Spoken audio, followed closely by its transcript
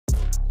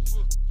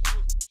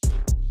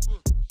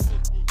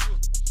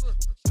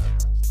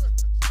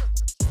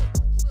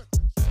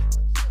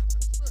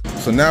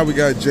So now we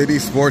got JD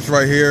Sports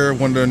right here,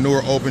 one of the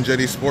newer open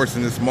JD Sports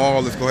in this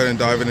mall. Let's go ahead and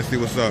dive in and see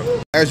what's up.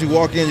 As you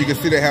walk in, you can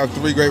see they have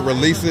 3 great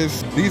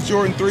releases. These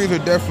Jordan 3s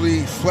are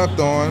definitely slept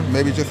on,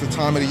 maybe just the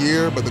time of the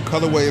year, but the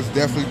colorway is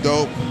definitely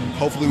dope.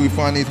 Hopefully we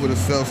find these with a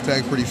sales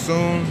tag pretty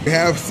soon. We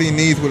have seen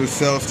these with a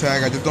sales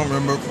tag. I just don't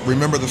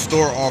remember the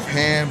store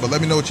offhand, but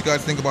let me know what you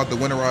guys think about the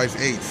winterized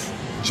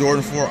 8s.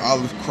 Jordan 4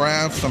 Olive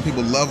Craft. Some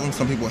people love them,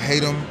 some people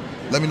hate them.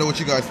 Let me know what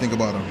you guys think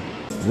about them.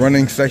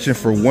 Running section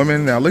for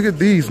women. Now look at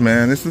these,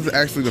 man. This is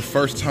actually the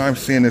first time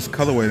seeing this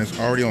colorway, and it's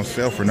already on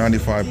sale for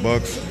 95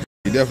 bucks.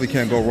 You definitely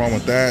can't go wrong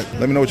with that.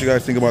 Let me know what you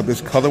guys think about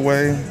this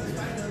colorway.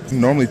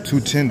 Normally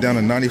 210 down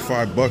to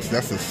 95 bucks.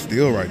 That's a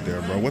steal right there,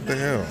 bro. What the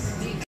hell?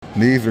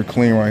 These are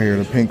clean right here.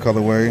 The pink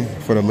colorway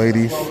for the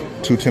ladies.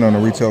 210 on the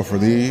retail for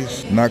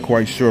these. Not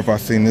quite sure if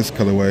I've seen this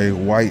colorway.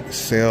 White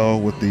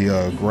sail with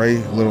the gray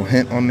little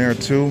hint on there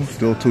too.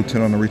 Still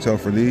 210 on the retail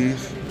for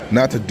these.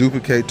 Not to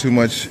duplicate too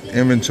much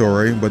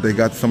inventory, but they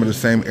got some of the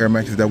same Air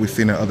Maxes that we've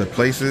seen in other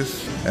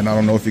places. And I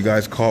don't know if you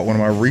guys caught one of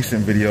my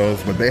recent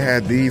videos, but they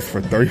had these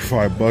for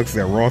 35 bucks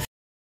at Ross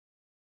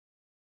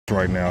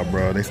right now,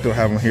 bro. They still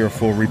have them here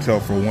full retail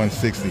for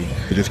 160.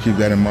 So just keep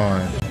that in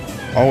mind.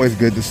 Always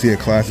good to see a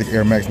classic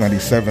Air Max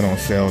 97 on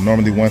sale.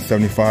 Normally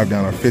 175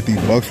 down to 50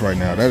 bucks right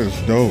now. That is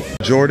dope.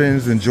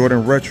 Jordans and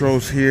Jordan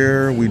Retros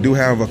here. We do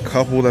have a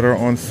couple that are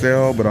on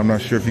sale, but I'm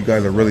not sure if you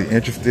guys are really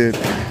interested.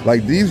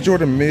 Like these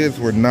Jordan mids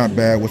were not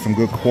bad with some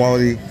good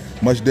quality.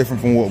 Much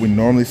different from what we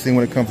normally see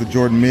when it comes to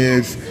Jordan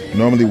mids.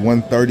 Normally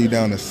 130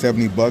 down to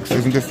 70 bucks.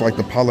 Isn't this like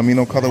the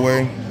Palomino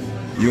colorway?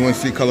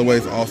 UNC colorway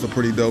is also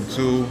pretty dope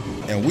too.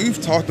 And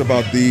we've talked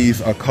about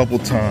these a couple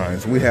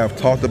times. We have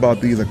talked about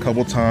these a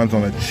couple times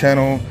on the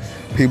channel.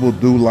 People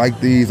do like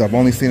these. I've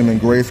only seen them in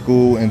grade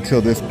school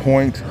until this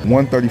point.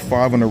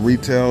 135 on the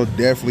retail.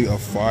 Definitely a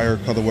fire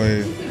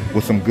colorway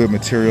with some good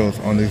materials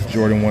on this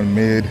Jordan 1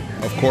 mid.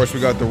 Of course,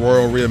 we got the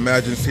Royal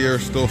Reimagines here,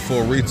 still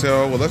full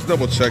retail. Well, let's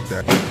double check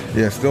that.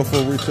 Yeah, still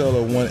full retail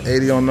at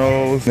 180 on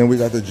those. Then we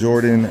got the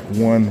Jordan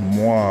 1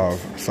 Mauve,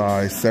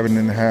 size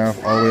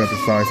 7.5 all the way up to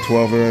size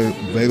 12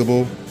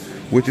 available,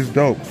 which is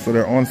dope. So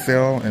they're on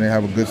sale and they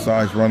have a good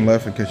size run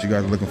left in case you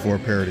guys are looking for a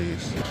pair of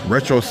these.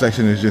 Retro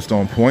section is just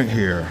on point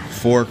here.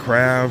 4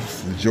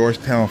 Crafts, the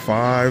Georgetown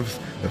 5s,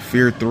 the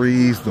Fear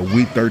 3s, the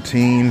Wheat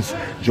 13s,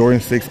 Jordan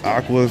 6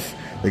 Aquas.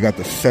 They got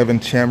the 7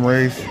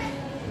 Chamrays.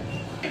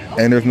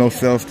 And there's no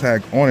sales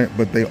tag on it,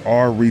 but they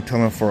are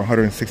retailing for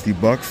 160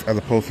 bucks as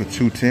opposed to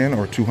 210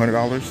 or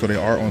 $200. So they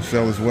are on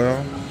sale as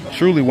well.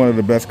 Truly one of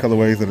the best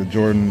colorways of the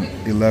Jordan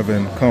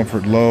 11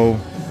 Comfort Low.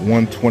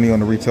 120 on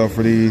the retail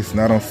for these.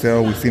 Not on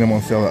sale. We've seen them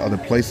on sale at other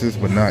places,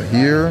 but not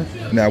here.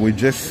 Now we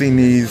just seen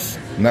these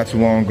not too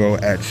long ago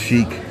at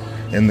Chic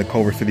in the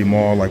Culver City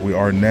Mall, like we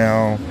are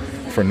now,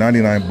 for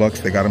 99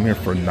 bucks. They got them here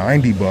for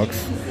 90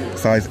 bucks.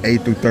 Size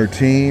 8 through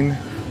 13.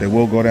 They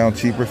will go down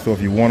cheaper, so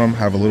if you want them,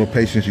 have a little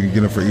patience. You can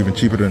get them for even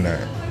cheaper than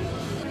that.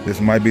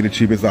 This might be the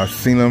cheapest I've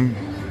seen them.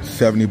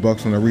 70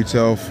 bucks on the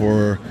retail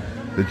for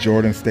the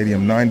Jordan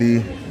Stadium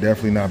 90.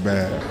 Definitely not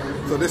bad.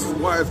 So this is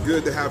why it's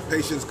good to have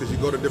patience, because you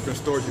go to different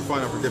stores, you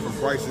find out for different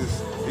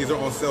prices. These are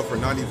on sale for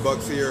 90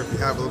 bucks here. If you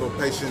have a little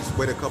patience,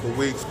 wait a couple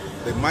weeks,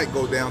 they might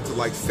go down to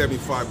like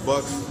 75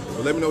 bucks.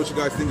 But let me know what you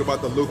guys think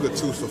about the Luka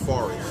 2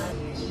 Safaris.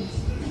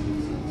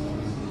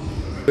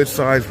 Good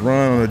size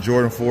run on the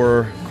Jordan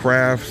 4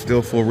 Craft,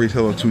 still full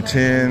retail of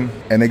 210.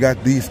 And they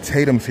got these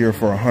Tatums here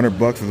for 100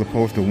 bucks as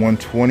opposed to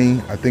 120.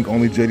 I think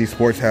only JD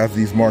Sports has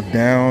these marked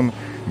down.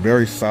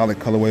 Very solid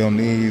colorway on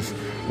these.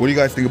 What do you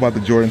guys think about the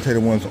Jordan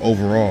Tatum ones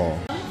overall?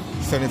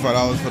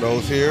 $75 for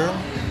those here.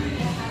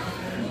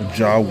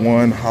 Ja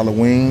 1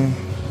 Halloween,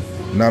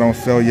 not on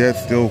sale yet,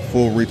 still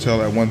full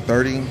retail at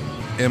 130.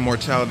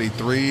 Immortality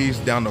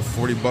 3s down to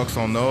 40 bucks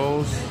on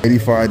those.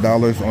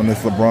 $85 on this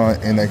LeBron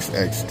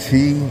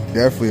NXXT.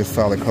 Definitely a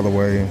solid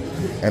colorway,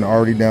 and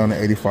already down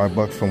to 85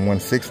 bucks from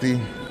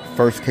 160.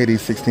 First KD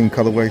 16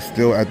 colorway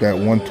still at that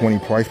 120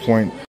 price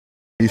point.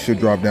 These should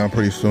drop down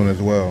pretty soon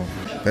as well.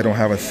 They don't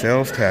have a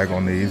sales tag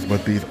on these,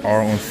 but these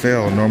are on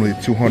sale. Normally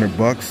 200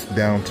 bucks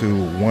down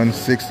to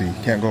 160.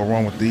 Can't go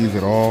wrong with these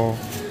at all.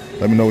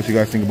 Let me know what you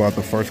guys think about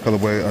the first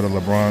colorway of the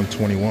LeBron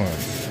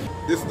 21s.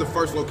 This is the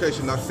first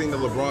location I've seen the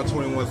LeBron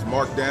 21s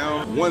marked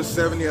down.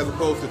 170 as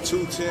opposed to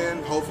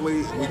 210.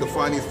 Hopefully we can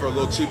find these for a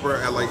little cheaper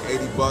at like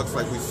 80 bucks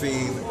like we've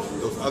seen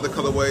those other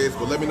colorways.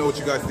 But let me know what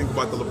you guys think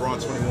about the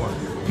LeBron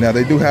 21. Now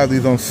they do have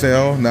these on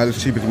sale. Not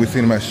as cheap as we've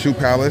seen them at Shoe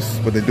Palace,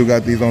 but they do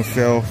got these on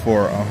sale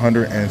for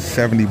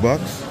 170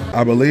 bucks.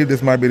 I believe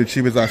this might be the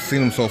cheapest I've seen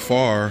them so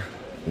far.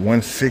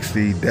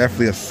 160,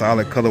 definitely a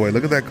solid colorway.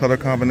 Look at that color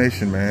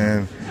combination,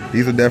 man.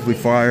 These are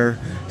definitely fire.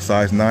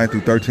 Size 9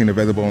 through 13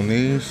 available on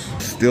these.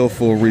 Still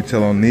full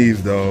retail on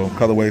these though.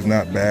 Colorway's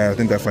not bad. I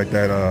think that's like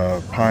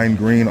that pine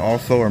green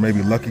also, or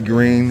maybe lucky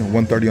green.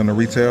 130 on the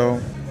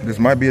retail. This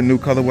might be a new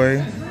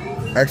colorway.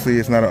 Actually,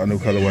 it's not a new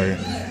colorway.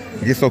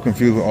 You get so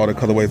confused with all the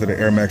colorways of the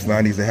Air Max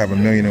 90s. They have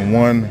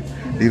 1,000,001.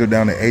 These are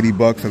down to 80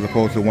 bucks as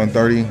opposed to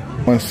 130.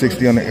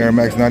 160 on the Air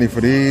Max 90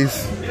 for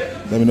these.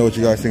 Let me know what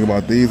you guys think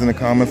about these in the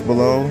comments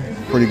below.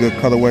 pretty good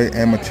colorway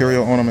and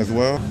material on them as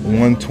well.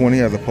 120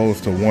 as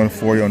opposed to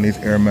 140 on these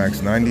Air Max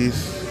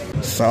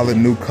 90s. Solid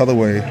new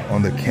colorway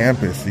on the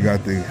Campus. You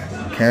got the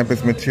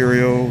Campus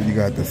material, you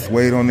got the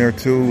suede on there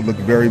too. Look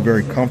very,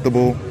 very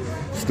comfortable.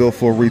 Still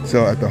full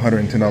retail at the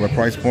 $110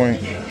 price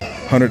point.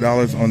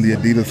 $100 on the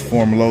Adidas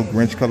Form Low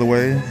Grinch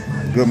colorway.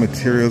 Good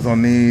materials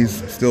on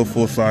these. Still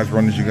full size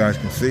run as you guys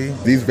can see.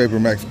 These Vapor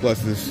Max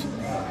Pluses,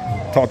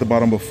 talked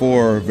about them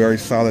before, very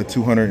solid,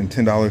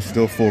 $210,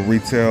 still full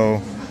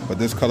retail. But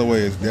this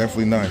colorway is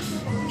definitely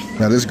nice.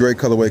 Now this gray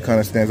colorway kind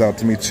of stands out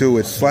to me too.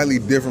 It's slightly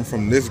different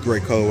from this gray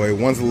colorway.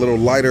 One's a little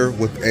lighter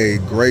with a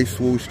gray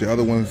swoosh. The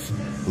other one's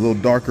a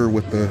little darker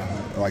with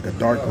like a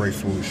dark gray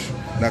swoosh.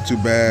 Not too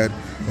bad.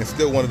 And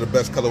still one of the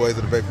best colorways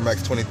of the Vapor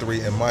Max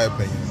 23 in my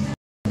opinion.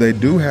 They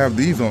do have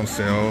these on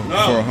sale for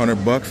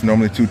 $100,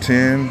 normally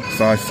 $210.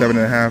 Size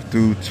 7.5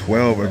 through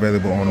 12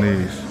 available on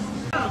these.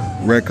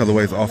 Red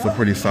colorway is also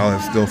pretty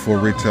solid, still full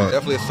retail.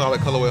 Definitely a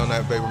solid colorway on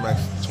that Vapor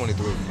Max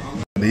 23.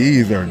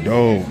 These are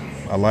dope.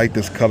 I like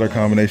this color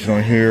combination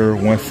on here,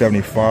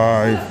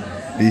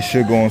 $175. These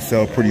should go on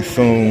sale pretty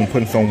soon.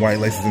 Putting some white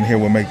laces in here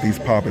will make these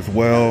pop as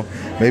well.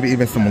 Maybe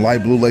even some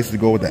light blue laces to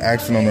go with the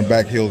accent on the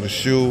back heel of the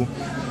shoe.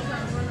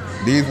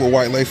 These with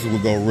white laces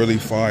would go really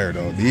fire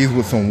though. These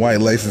with some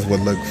white laces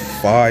would look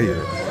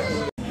fire.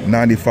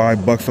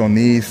 $95 on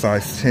these,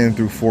 size 10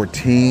 through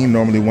 14.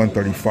 Normally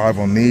 $135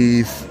 on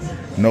these.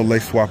 No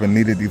lace swapping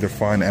needed. These are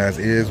fine as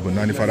is, but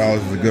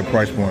 $95 is a good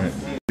price point.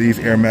 These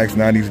Air Max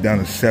 90s down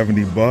to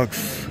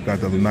 $70.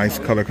 Got the nice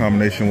color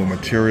combination with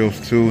materials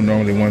too.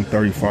 Normally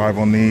 $135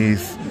 on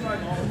these.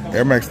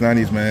 Air Max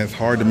 90s, man, it's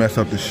hard to mess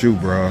up the shoe,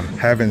 bro.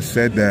 Having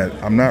said that,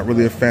 I'm not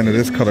really a fan of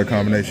this color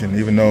combination,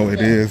 even though it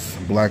is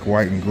black,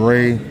 white, and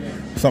gray.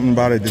 Something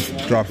about it just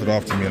drops it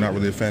off to me. I'm not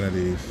really a fan of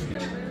these.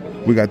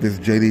 We got this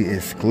JD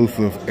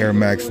exclusive Air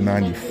Max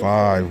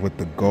 95 with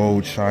the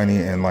gold shiny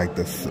and like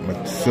the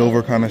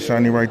silver kind of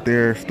shiny right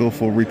there. Still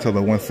full retail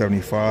at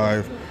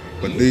 $175.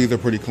 But these are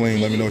pretty clean.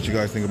 Let me know what you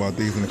guys think about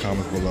these in the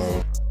comments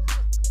below.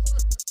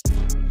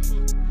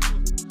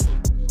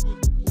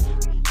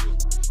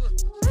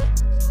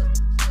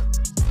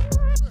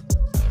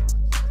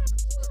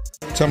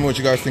 Tell me what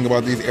you guys think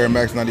about these Air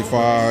Max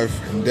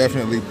 95.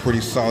 Definitely pretty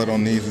solid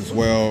on these as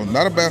well.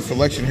 Not a bad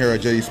selection here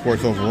at JD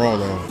Sports overall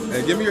though.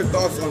 And give me your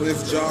thoughts on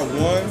this Jaw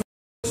 1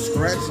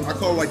 scratch. I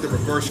call it like the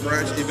reverse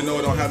scratch, even though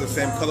it don't have the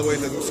same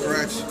colorways as the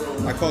scratch.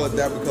 I call it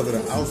that because of the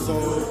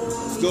outsole.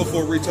 Still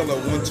for retail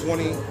at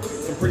 $120.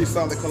 Some pretty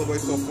solid colorways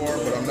so far,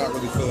 but I'm not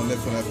really feeling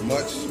this one as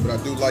much. But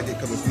I do like it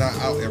because it's not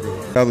out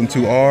everywhere.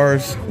 2002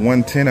 Rs,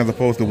 110 as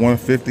opposed to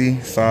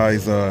 150.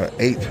 Size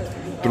 8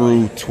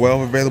 through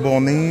 12 available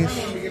on these.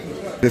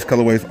 This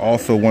colorway is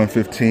also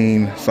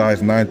 115,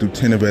 size 9 through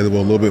 10 available,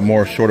 a little bit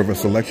more short of a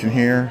selection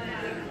here.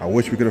 I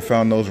wish we could have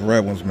found those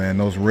red ones, man.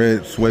 Those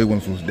red suede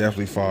ones was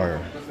definitely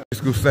fire. This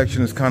school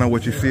section is kind of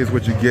what you see is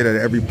what you get at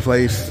every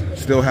place.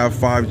 Still have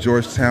 5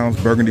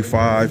 Georgetowns, Burgundy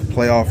 5,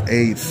 Playoff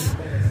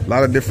 8s. A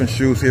lot of different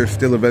shoes here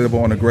still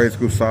available on the grade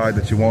school side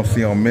that you won't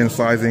see on men's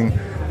sizing,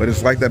 but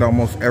it's like that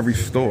almost every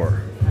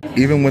store.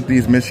 Even with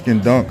these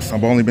Michigan Dunks,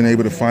 I've only been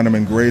able to find them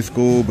in grade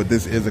school, but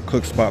this is a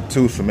cook spot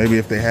too, so maybe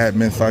if they had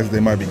men's sizes, they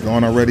might be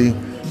gone already.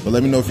 But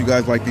let me know if you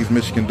guys like these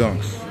Michigan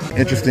Dunks.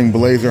 Interesting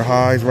Blazer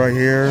highs right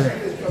here.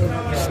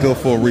 Still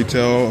full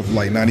retail of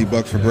like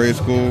 $90 for grade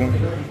school.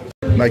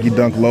 Nike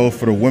Dunk lows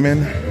for the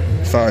women,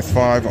 size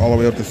 5 all the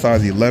way up to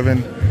size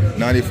 11.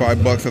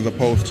 $95 as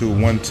opposed to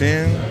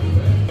 $110.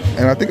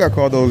 And I think I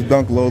called those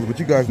Dunk lows, but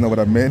you guys know what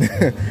I meant.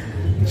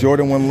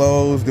 Jordan 1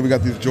 lows, then we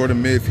got these Jordan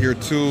mids here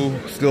too.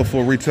 Still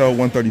full retail,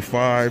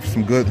 $135.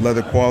 Some good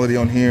leather quality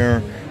on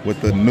here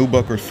with the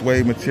nubuck or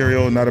suede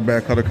material. Not a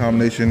bad color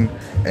combination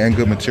and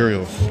good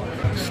materials.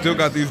 Still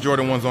got these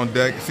Jordan 1s on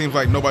deck. Seems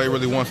like nobody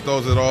really wants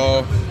those at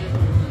all.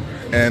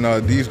 And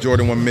these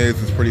Jordan 1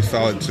 mids is pretty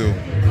solid too.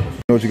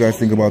 Know what you guys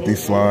think about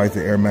these slides,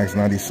 the Air Max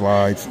 90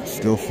 slides.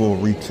 Still full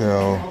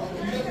retail.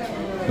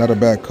 Not a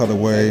bad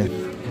colorway.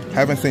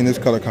 Haven't seen this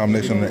color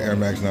combination on the Air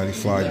Max 90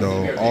 slide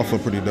though. Also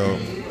pretty dope.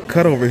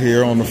 Cut over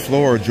here on the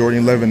floor, Jordan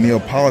 11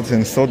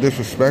 Neapolitan, so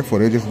disrespectful.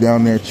 They're just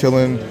down there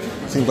chilling.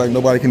 Seems like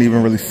nobody can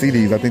even really see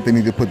these. I think they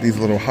need to put these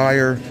a little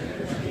higher.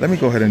 Let me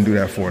go ahead and do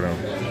that for them.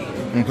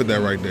 I'm gonna put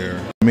that right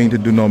there. I mean to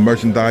do no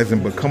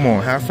merchandising, but come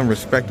on, have some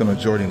respect on a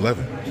Jordan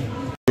 11.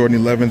 Jordan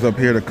 11's up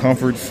here, the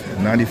comforts,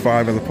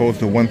 95 as opposed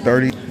to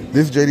 130.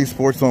 This JD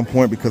Sports on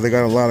point because they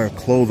got a lot of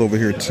clothes over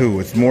here too.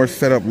 It's more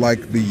set up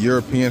like the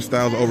European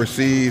styles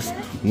overseas.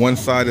 One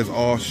side is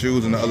all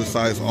shoes and the other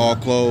side is all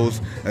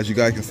clothes. As you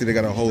guys can see, they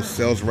got a whole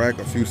sales rack,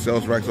 a few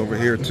sales racks over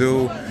here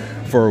too.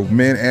 For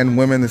men and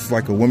women, this is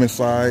like a women's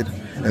side.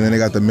 And then they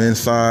got the men's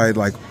side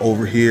like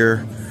over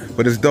here.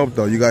 But it's dope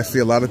though. You guys see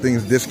a lot of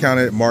things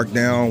discounted, marked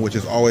down, which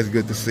is always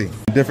good to see.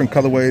 Different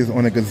colorways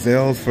on the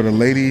gazelles for the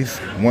ladies,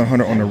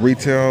 100 on the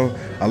retail.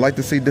 I like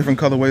to see different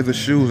colorways of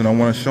shoes, and I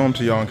want to show them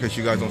to y'all in case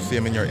you guys don't see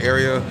them in your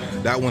area.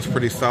 That one's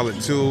pretty solid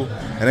too.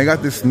 And they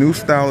got this new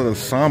style of the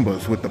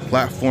Sambas with the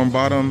platform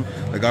bottom.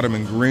 They got them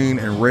in green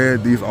and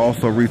red. These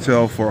also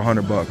retail for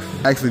 100 bucks.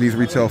 Actually, these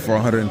retail for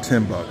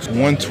 110 bucks.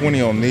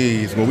 120 on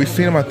these, but we've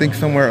seen them I think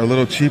somewhere a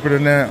little cheaper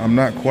than that. I'm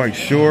not quite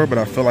sure, but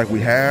I feel like we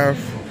have.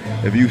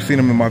 If you've seen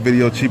them in my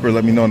video cheaper,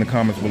 let me know in the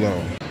comments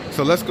below.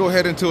 So let's go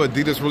ahead into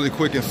Adidas really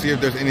quick and see if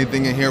there's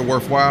anything in here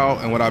worthwhile.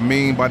 And what I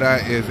mean by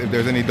that is if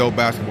there's any dope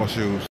basketball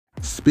shoes.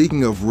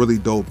 Speaking of really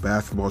dope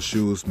basketball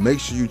shoes, make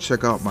sure you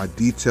check out my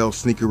detailed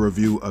sneaker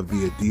review of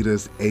the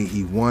Adidas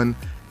AE1.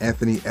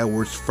 Anthony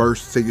Edwards'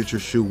 first signature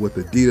shoe with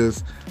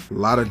Adidas. A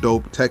lot of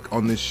dope tech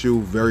on this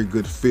shoe, very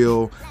good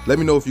feel. Let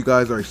me know if you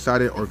guys are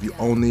excited or if you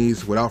own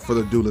these. Without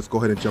further ado, let's go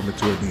ahead and jump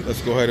into Adidas.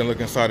 Let's go ahead and look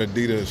inside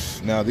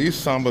Adidas. Now these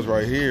Sambas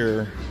right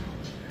here,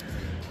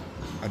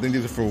 I think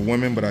these are for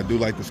women, but I do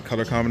like this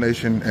color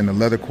combination, and the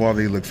leather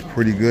quality looks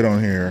pretty good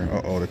on here.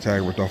 Uh-oh, the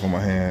tag ripped off on my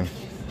hand.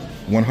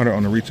 100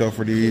 on the retail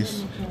for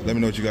these. Let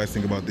me know what you guys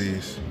think about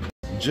these.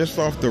 Just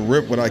off the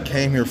rip, what I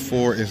came here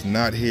for is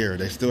not here.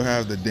 They still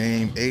have the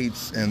Dame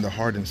 8s and the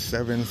Harden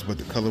 7s, but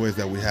the colorways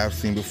that we have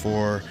seen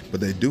before.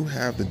 But they do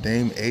have the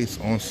Dame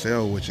 8s on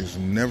sale, which is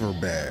never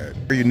bad.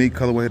 Very unique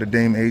colorway of the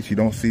Dame 8s. You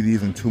don't see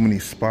these in too many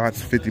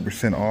spots.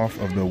 50% off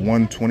of the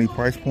 120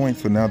 price point,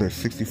 so now they're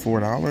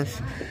 $64.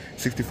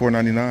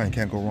 $64.99,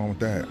 can't go wrong with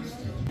that.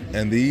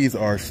 And these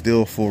are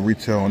still full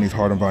retail on these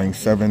Harden Volume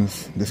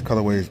 7s. This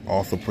colorway is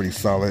also pretty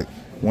solid.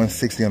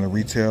 160 on the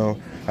retail.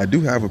 I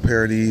do have a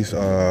pair of these,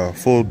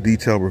 full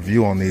detailed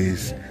review on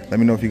these. Let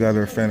me know if you guys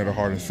are a fan of the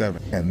Harden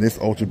 7. And this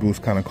Ultra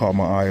Boost kind of caught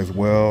my eye as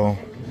well.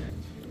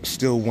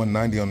 Still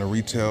 190 on the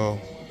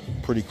retail.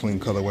 Pretty clean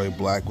colorway,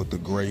 black with the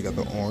gray. You got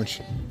the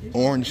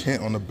orange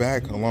hint on the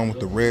back along with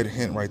the red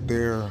hint right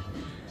there.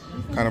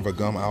 Kind of a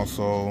gum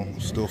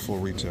outsole, still full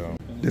retail.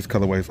 This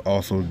colorway is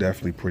also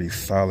definitely pretty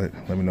solid.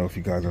 Let me know if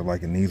you guys are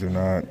liking these or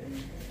not.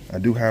 I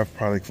do have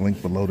products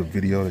linked below the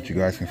video that you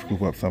guys can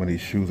scoop up some of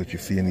these shoes that you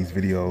see in these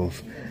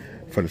videos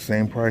for the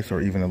same price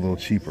or even a little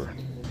cheaper.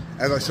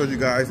 As I showed you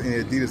guys in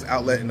the Adidas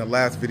outlet in the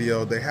last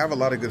video, they have a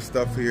lot of good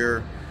stuff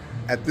here.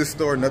 At this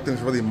store,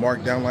 nothing's really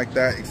marked down like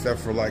that except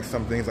for like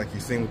some things like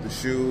you've seen with the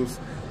shoes.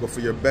 But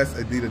for your best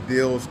Adidas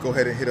deals, go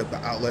ahead and hit up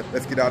the outlet.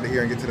 Let's get out of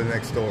here and get to the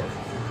next store.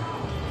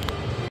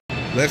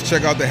 Let's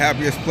check out the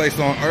happiest place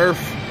on earth,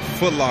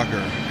 Foot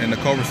Locker in the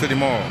Culver City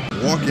Mall.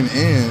 Walking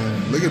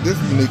in, look at this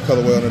unique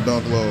colorway on the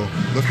Dunk Low.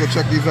 Let's go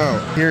check these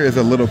out. Here is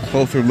a little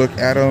closer look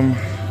at them.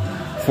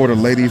 For the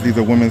ladies, these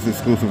are women's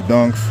exclusive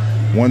dunks.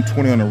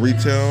 120 on the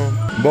retail.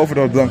 Both of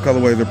those dunk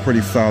colorways are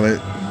pretty solid.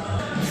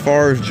 As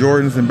far as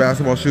Jordans and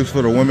basketball shoes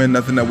for the women,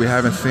 nothing that we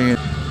haven't seen.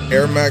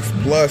 Air Max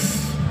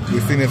Plus,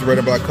 we've seen this red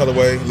and black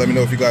colorway. Let me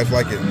know if you guys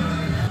like it.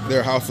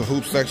 Their House of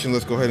Hoops section,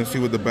 let's go ahead and see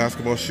what the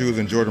basketball shoes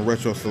and Jordan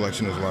Retro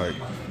selection is like.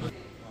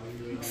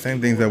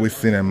 Same things that we've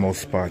seen at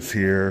most spots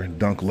here.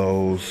 Dunk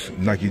Lows,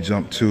 Nike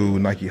Jump 2,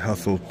 Nike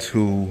Hustle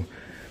 2.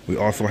 We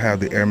also have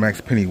the Air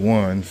Max Penny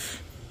 1s.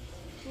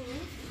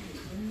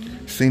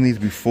 Seen these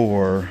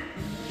before.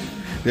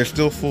 They're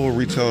still full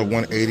retail at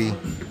 180.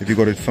 If you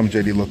go to some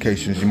JD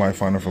locations, you might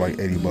find them for like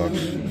 80 bucks.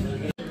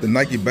 The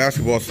Nike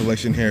basketball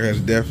selection here has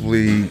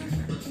definitely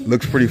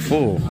looks pretty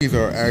full. These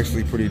are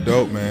actually pretty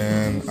dope,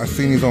 man. I've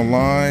seen these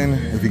online.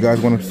 If you guys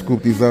want to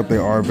scoop these up, they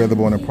are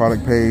available on the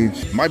product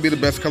page. Might be the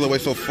best colorway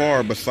so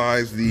far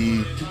besides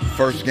the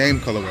first game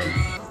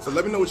colorway. So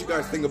let me know what you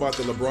guys think about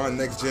the LeBron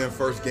Next Gen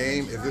first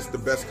game. Is this the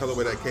best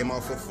colorway that came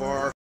out so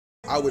far?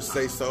 I would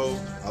say so.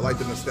 I like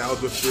the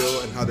nostalgia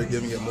feel and how they're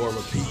giving it more of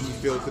a PE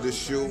feel to this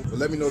shoe. But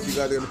let me know if you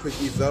guys are gonna pick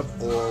these up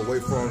or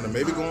wait for them to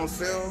maybe go on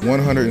sale.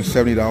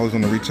 $170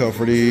 on the retail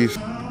for these.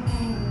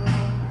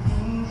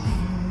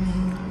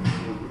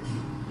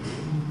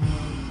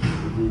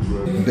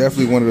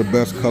 Definitely one of the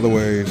best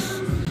colorways.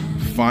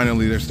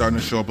 Finally, they're starting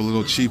to show up a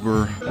little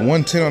cheaper.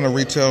 110 on the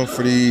retail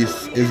for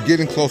these is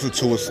getting closer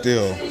to it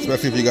still,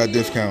 especially if you got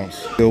discounts.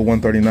 Still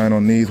 139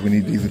 on these. We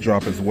need these to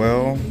drop as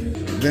well.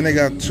 Then they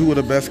got two of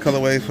the best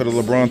colorways for the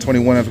LeBron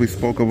 21 as we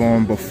spoke of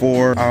on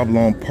before.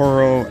 Oblong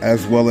Pearl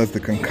as well as the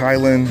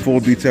Conkylan. Full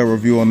detail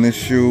review on this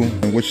shoe.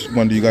 And which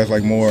one do you guys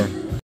like more?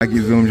 Nike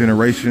Zoom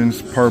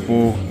Generations,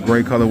 purple,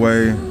 gray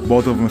colorway.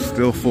 Both of them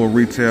still full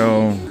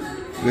retail.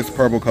 This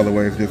purple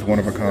colorway is just one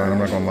of a kind, I'm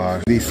not gonna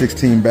lie. These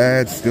 16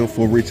 bads, still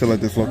full retail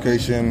at this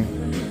location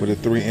with a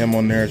 3M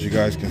on there as you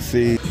guys can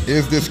see.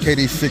 Is this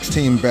KD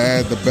 16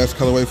 bad the best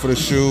colorway for the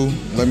shoe?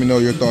 Let me know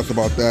your thoughts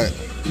about that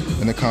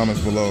in the comments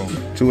below.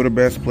 Two of the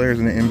best players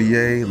in the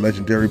NBA,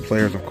 legendary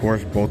players of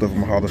course, both of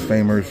them Hall of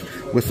Famers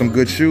with some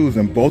good shoes,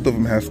 and both of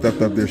them have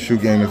stepped up their shoe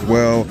game as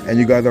well. And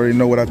you guys already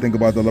know what I think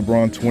about the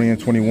LeBron 20 and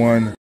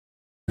 21.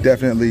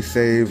 Definitely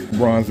saved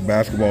LeBron's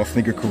basketball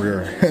sneaker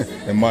career,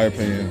 in my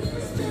opinion.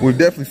 We've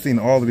definitely seen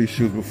all of these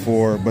shoes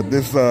before, but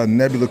this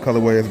Nebula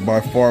colorway is by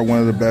far one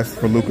of the best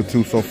for Luka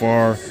 2 so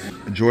far.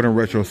 Jordan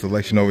Retro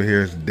selection over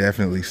here is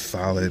definitely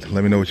solid.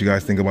 Let me know what you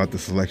guys think about the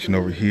selection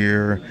over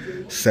here.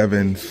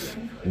 7s,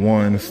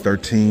 1s,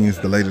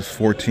 13s, the latest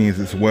 14s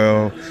as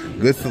well.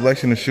 Good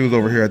selection of shoes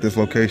over here at this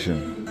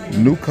location.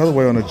 New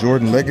colorway on the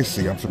Jordan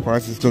Legacy. I'm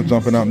surprised it's still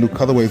jumping out new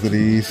colorways of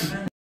these.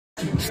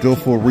 Still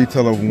full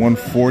retail of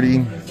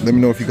 $140. Let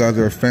me know if you guys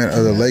are a fan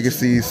of the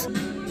Legacies.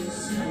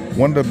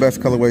 One of the best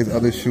colorways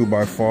of this shoe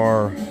by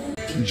far.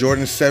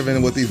 Jordan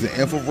 7 with these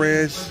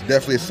infrareds,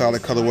 definitely a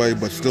solid colorway,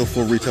 but still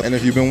full retail. And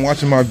if you've been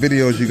watching my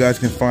videos, you guys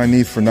can find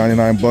these for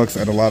 99 bucks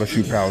at a lot of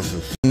shoe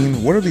palaces.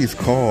 What are these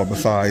called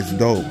besides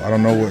dope? I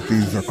don't know what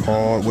these are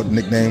called, what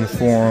nicknames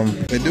for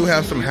them. They do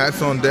have some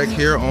hats on deck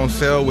here on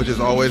sale, which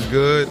is always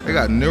good. They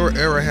got newer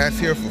era hats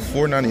here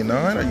for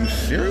 $4.99. Are you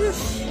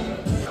serious?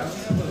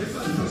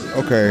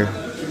 Okay,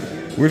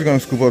 we're just gonna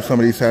scoop up some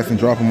of these hats and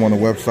drop them on the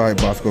website,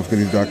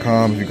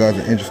 boscosgoodies.com. If you guys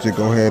are interested,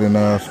 go ahead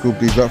and scoop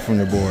these up from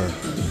your boy.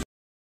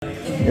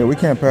 Yeah, we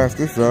can't pass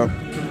this up.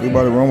 We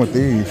about to run with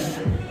these.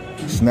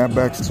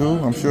 Snapbacks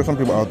too. I'm sure some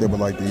people out there would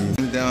like these.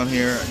 Down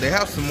here, they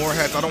have some more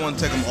hats. I don't want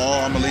to take them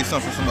all. I'm gonna leave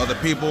some for some other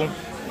people.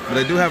 But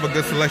they do have a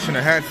good selection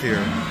of hats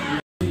here.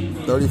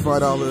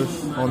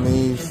 $35 on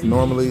these.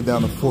 Normally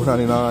down to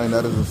 $4.99.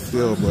 That is a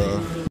steal, bro.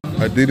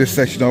 Adidas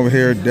section over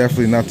here,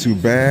 definitely not too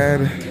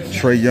bad.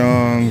 Trey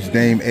Young's,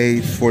 Dame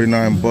 8s,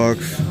 49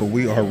 bucks. But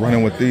we are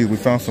running with these. We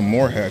found some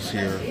more hats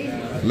here.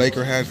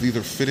 Laker hats, these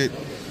are fitted.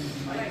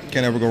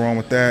 Can't ever go wrong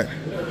with that.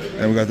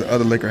 And we got the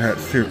other Laker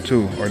hats here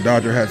too, or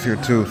Dodger hats here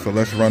too, so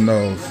let's run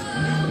those.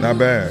 Not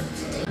bad.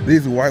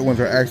 These white ones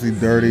are actually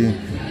dirty.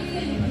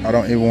 I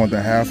don't even want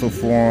the hassle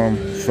for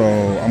them, so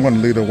I'm gonna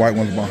leave the white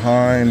ones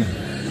behind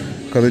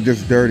because they're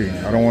just dirty.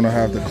 I don't wanna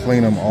have to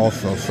clean them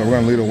also. So we're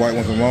gonna leave the white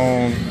ones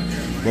alone,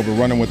 but we're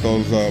running with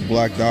those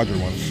black Dodger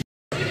ones.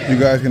 You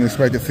guys can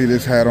expect to see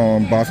this hat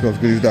on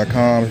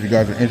boscosgoodies.com. If you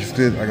guys are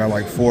interested, I got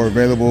like 4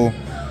 available,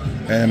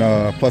 and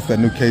plus that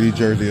new KD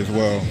jersey as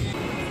well.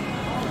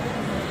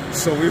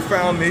 So we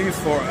found these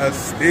for a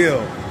steal.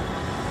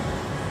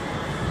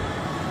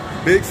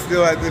 Big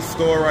steal at this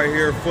store right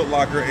here, Foot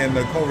Locker in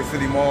the Culver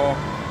City Mall.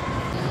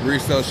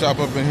 Resale shop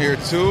up in here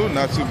too,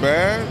 not too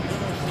bad.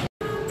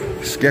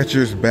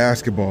 Skechers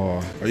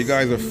basketball. Are you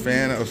guys a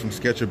fan of some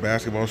Skechers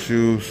basketball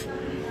shoes?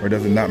 Or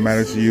does it not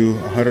matter to you?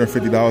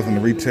 $150 in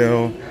the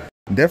retail.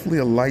 Definitely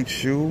a light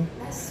shoe.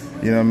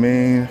 You know what I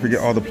mean? Forget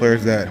all the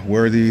players that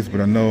wear these,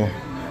 but I know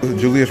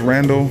Julius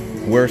Randle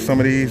wears some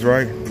of these,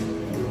 right?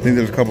 I think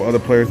there's a couple other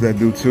players that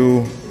do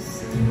too.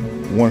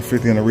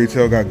 $150 in the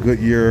retail. Got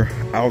Goodyear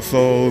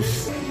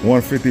outsoles.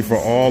 $150 for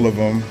all of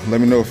them. Let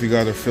me know if you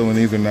guys are feeling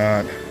these or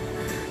not.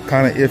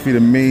 Kind of iffy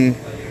to me.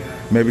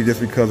 Maybe just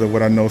because of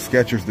what I know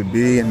Skechers to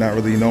be and not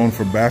really known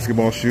for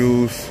basketball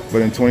shoes.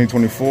 But in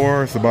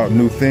 2024, it's about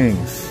new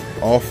things.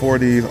 All 4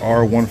 of these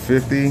are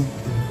 $150.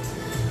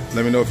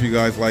 Let me know if you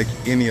guys like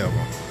any of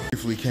them.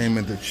 Briefly came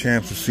into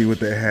Champs to see what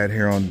they had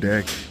here on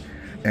deck.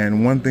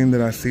 And one thing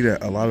that I see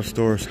that a lot of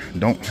stores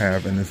don't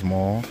have in this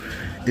mall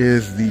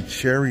is the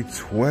Cherry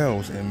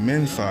 12s in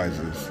men's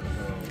sizes.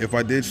 If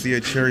I did see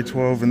a Cherry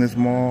 12 in this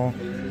mall,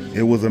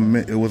 it was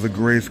a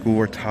grade school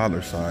or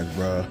toddler size,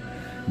 bruh.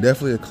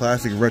 Definitely a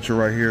classic retro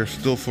right here.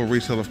 Still full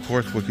retail, of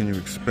course. What can you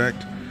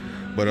expect?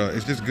 But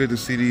it's just good to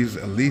see these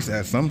at least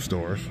at some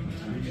stores.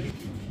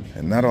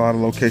 And not a lot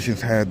of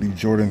locations had the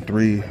Jordan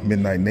 3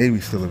 Midnight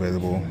Navy still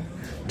available.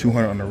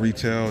 $200 on the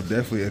retail.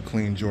 Definitely a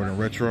clean Jordan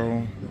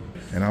retro.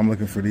 And I'm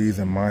looking for these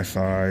in my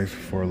size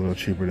for a little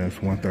cheaper than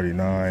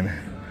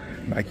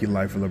 $139. Nike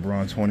Life for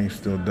Lebron 20,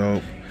 still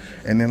dope.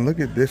 And then look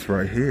at this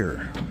right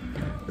here.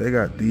 They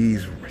got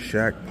these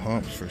Shaq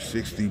pumps for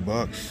 60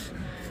 bucks.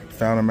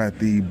 Found them at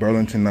the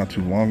Burlington not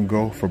too long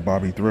ago for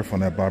Bobby Thrift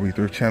on that Bobby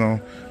Thrift channel.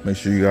 Make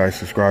sure you guys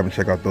subscribe and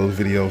check out those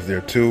videos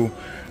there too.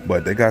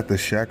 But they got the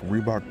Shaq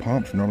Reebok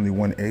pumps, normally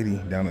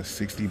 $180, down to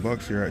 60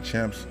 bucks here at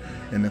Champs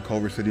in the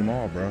Culver City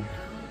Mall, bro.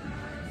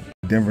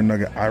 Denver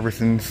Nugget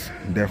Iversons,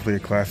 definitely a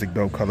classic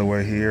dope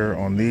colorway here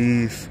on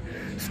these.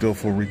 Still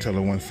full retail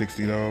at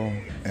 $160 though.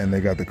 And they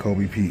got the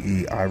Kobe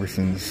PE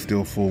Iversons,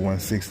 still full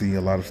 $160.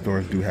 A lot of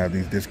stores do have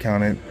these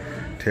discounted.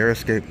 Terra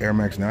Escape Air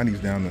Max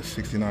 90s down to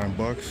 69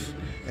 bucks.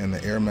 And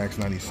the Air Max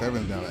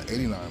 97s down to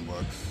 89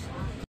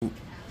 bucks.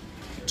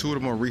 2 of the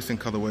more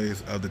recent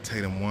colorways of the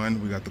Tatum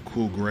 1. We got the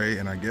cool gray,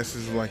 and I guess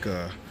this is like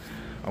a,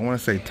 I want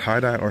to say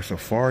tie-dye or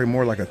safari,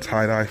 more like a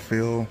tie-dye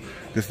feel.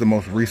 This is the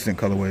most recent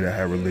colorway that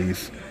had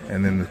released.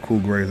 And then the cool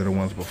grays are the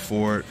ones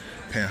before it.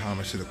 Paying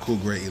homage to the cool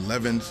gray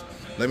 11s.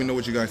 Let me know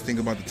what you guys think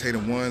about the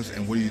Tatum 1s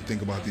and what do you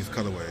think about these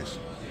colorways.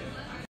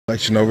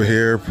 Collection over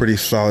here, pretty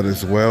solid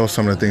as well.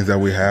 Some of the things that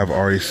we have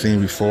already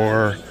seen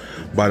before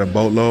by the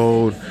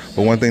boatload.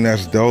 But one thing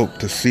that's dope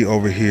to see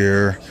over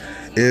here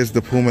is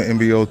the Puma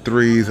MBO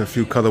 3s, a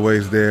few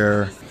colorways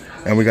there.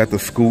 And we got the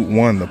Scoot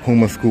 1, the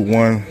Puma Scoot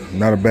 1,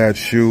 not a bad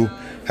shoe.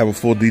 Have a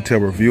full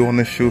detailed review on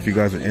this shoe. If you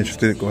guys are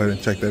interested, go ahead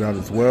and check that out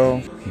as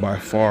well. By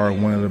far,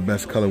 one of the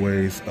best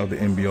colorways of the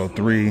MBO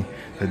 3,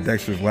 the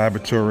Dexter's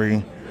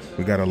Laboratory.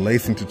 We got a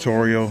lacing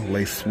tutorial,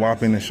 lace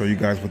swapping to show you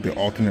guys what the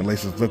alternate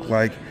laces look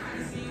like.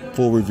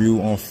 full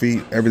review on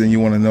feet. Everything you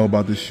want to know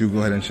about this shoe, go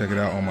ahead and check it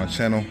out on my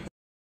channel.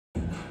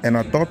 And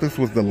I thought this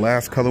was the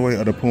last colorway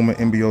of the Puma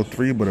MBO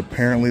 3, but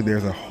apparently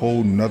there's a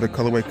whole nother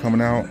colorway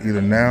coming out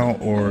either now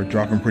or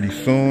dropping pretty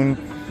soon.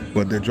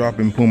 But they're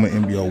dropping Puma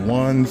MBO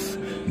 1s,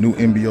 new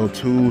MBO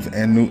 2s,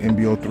 and new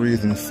MBO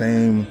 3s in the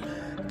same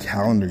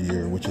calendar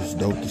year, which is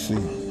dope to see.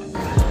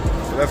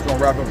 So that's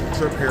gonna wrap up the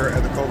trip here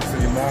at the Culver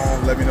City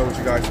Mall. Let me know what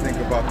you guys think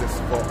about this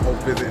whole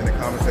visit in the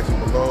comment section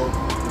below.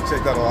 We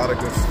checked out a lot of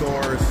good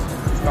stores,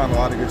 found a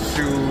lot of good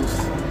shoes,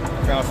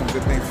 found some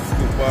good things to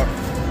scoop up.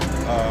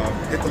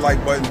 Hit the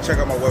like button, check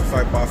out my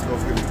website,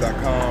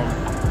 boscosgoodies.com,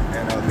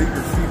 and leave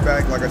your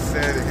feedback. Like I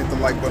said, hit the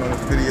like button on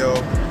this video,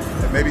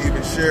 and maybe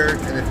even share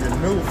it. And if you're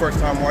new, first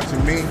time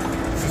watching me,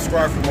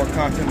 subscribe for more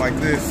content like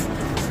this,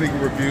 sneaker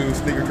reviews,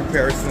 sneaker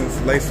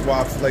comparisons, lace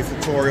swaps, lace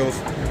tutorials,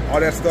 all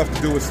that stuff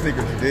to do with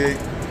sneakers, you dig?